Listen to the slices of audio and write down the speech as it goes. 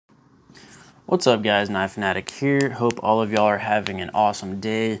What's up guys, Knife Fanatic here. Hope all of y'all are having an awesome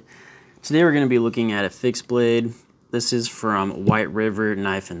day. Today we're going to be looking at a fixed blade. This is from White River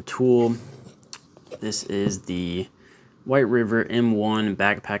Knife and Tool. This is the White River M1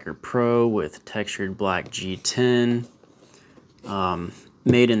 Backpacker Pro with textured black G10.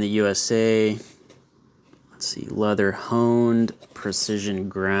 Made in the USA. Let's see, leather honed, precision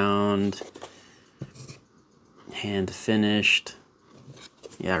ground, hand finished.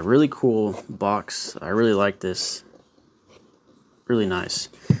 Yeah, really cool box. I really like this. Really nice.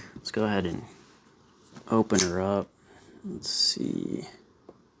 Let's go ahead and open her up. Let's see.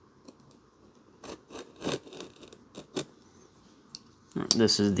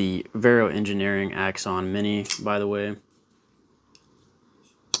 This is the Vero Engineering Axon Mini, by the way.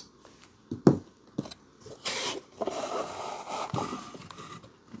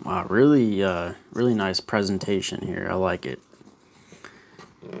 Wow, really nice presentation here. I like it.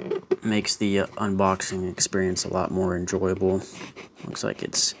 Makes the unboxing experience a lot more enjoyable. Looks like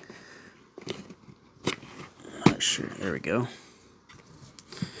it's, not sure, there we go.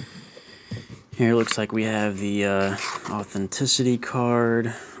 Here looks like we have the authenticity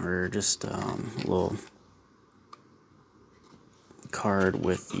card, or just a little card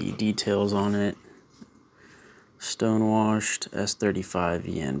with the details on it. Stonewashed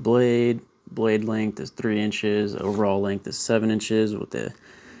S35 EN blade. Blade length is 3 inches. Overall length is 7 inches with the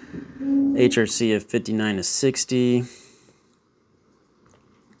HRC of 59 to 60.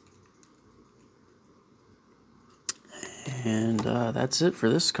 And that's it for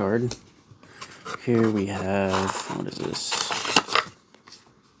this card. Here we have, what is this?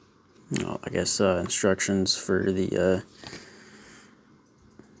 Oh, I guess instructions for the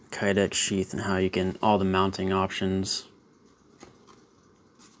Kydex sheath and how you can, all the mounting options.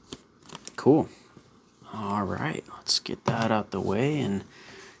 Cool. All right, let's get that out the way and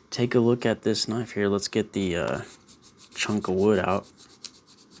take a look at this knife here. Let's get the chunk of wood out.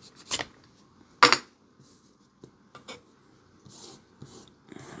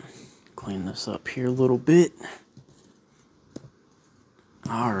 Clean this up here a little bit.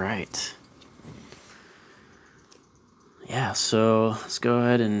 All right. Yeah, so let's go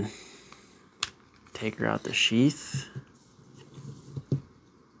ahead and take her out the sheath.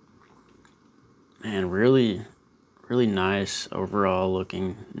 And really nice overall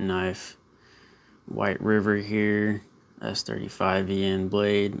looking knife. White River here, S35 EN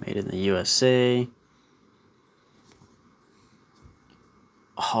blade, made in the USA.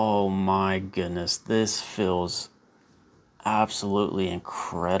 Oh my goodness, this feels absolutely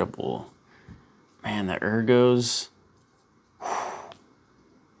incredible. Man, the ergos.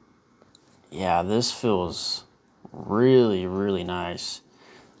 Yeah, this feels really nice.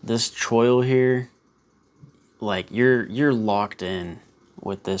 This choil here, like you're locked in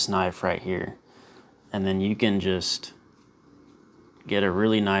with this knife right here, and then you can just get a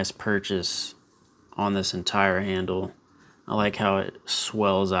really nice purchase on this entire handle. I like how it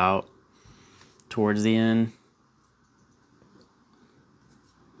swells out towards the end.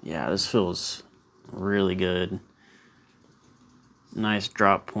 Yeah, this feels really good. Nice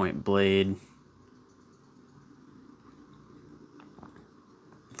drop point blade.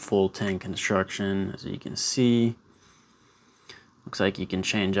 Full 10 construction, as you can see. Looks like you can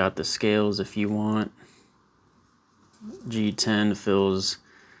change out the scales if you want. G10 feels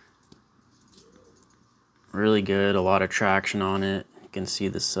really good, a lot of traction on it. You can see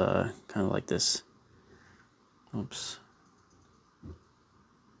this kind of like this, oops,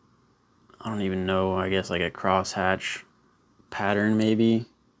 I don't even know, I guess like a crosshatch pattern maybe,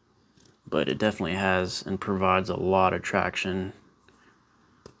 but it definitely has and provides a lot of traction.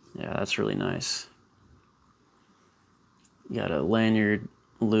 Yeah, that's really nice. You got a lanyard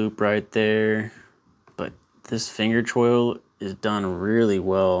loop right there, but this finger choil is done really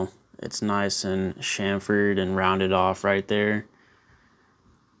well. It's nice and chamfered and rounded off right there.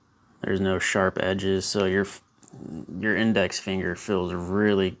 There's no sharp edges, so your index finger feels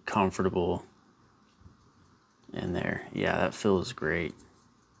really comfortable in there. Yeah, that feels great.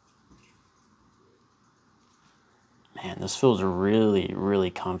 Man, this feels really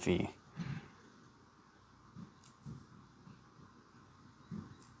comfy.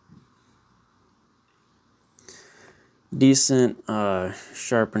 Decent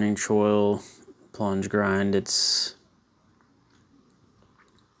sharpening choil, plunge grind. It's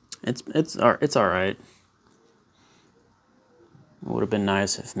all right. It would have been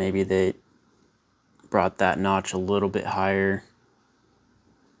nice if maybe they brought that notch a little bit higher,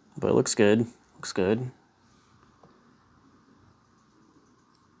 but it looks good. Looks good.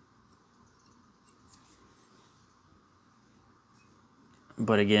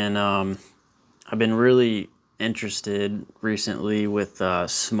 But again, I've been really interested recently with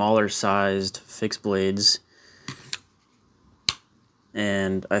smaller sized fixed blades,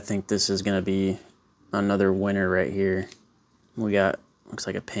 and I think this is going to be another winner right here. We got, looks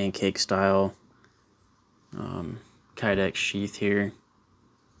like a pancake style Kydex sheath here,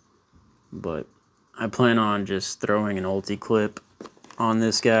 but I plan on just throwing an ulti clip on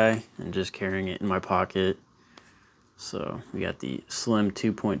this guy and just carrying it in my pocket. So we got the Slim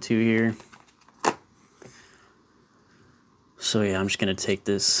 2.2 here. So yeah, I'm just gonna take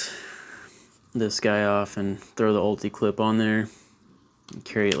this guy off and throw the ulti clip on there and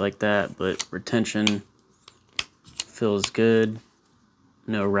carry it like that, but retention feels good,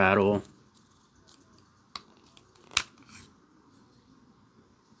 no rattle.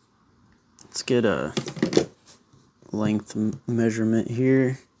 Let's get a length measurement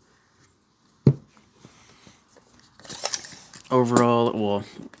here. Overall, well,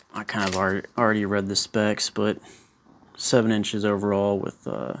 I kind of already read the specs, but 7 inches overall with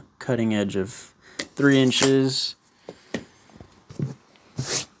a cutting edge of 3 inches.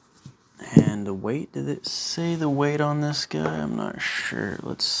 And the weight, did it say the weight on this guy? I'm not sure.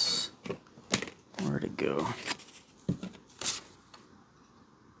 Where'd it go?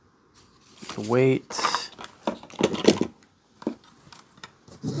 The weight.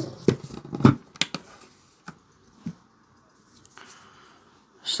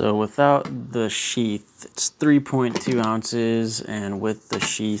 So without the sheath, it's 3.2 ounces, and with the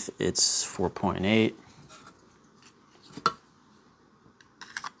sheath, it's 4.8.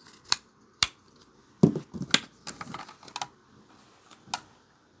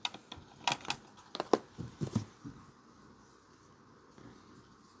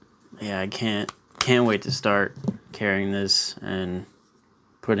 Yeah, I can't wait to start carrying this and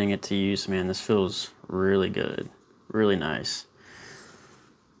putting it to use, man. This feels really good, really nice.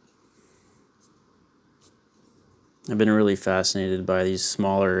 I've been really fascinated by these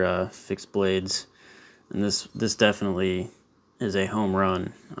smaller fixed blades, and this definitely is a home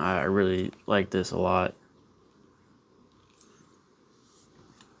run. I really like this a lot.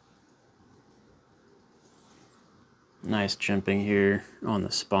 Nice jimping here on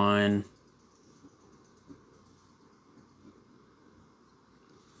the spine.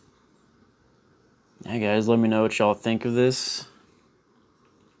 Hey guys, let me know what y'all think of this.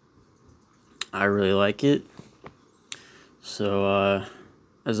 I really like it. So,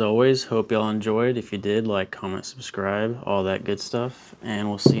 as always, hope y'all enjoyed. If you did, like, comment, subscribe, all that good stuff. And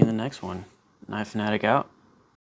we'll see you in the next one. Knife Fanatic out.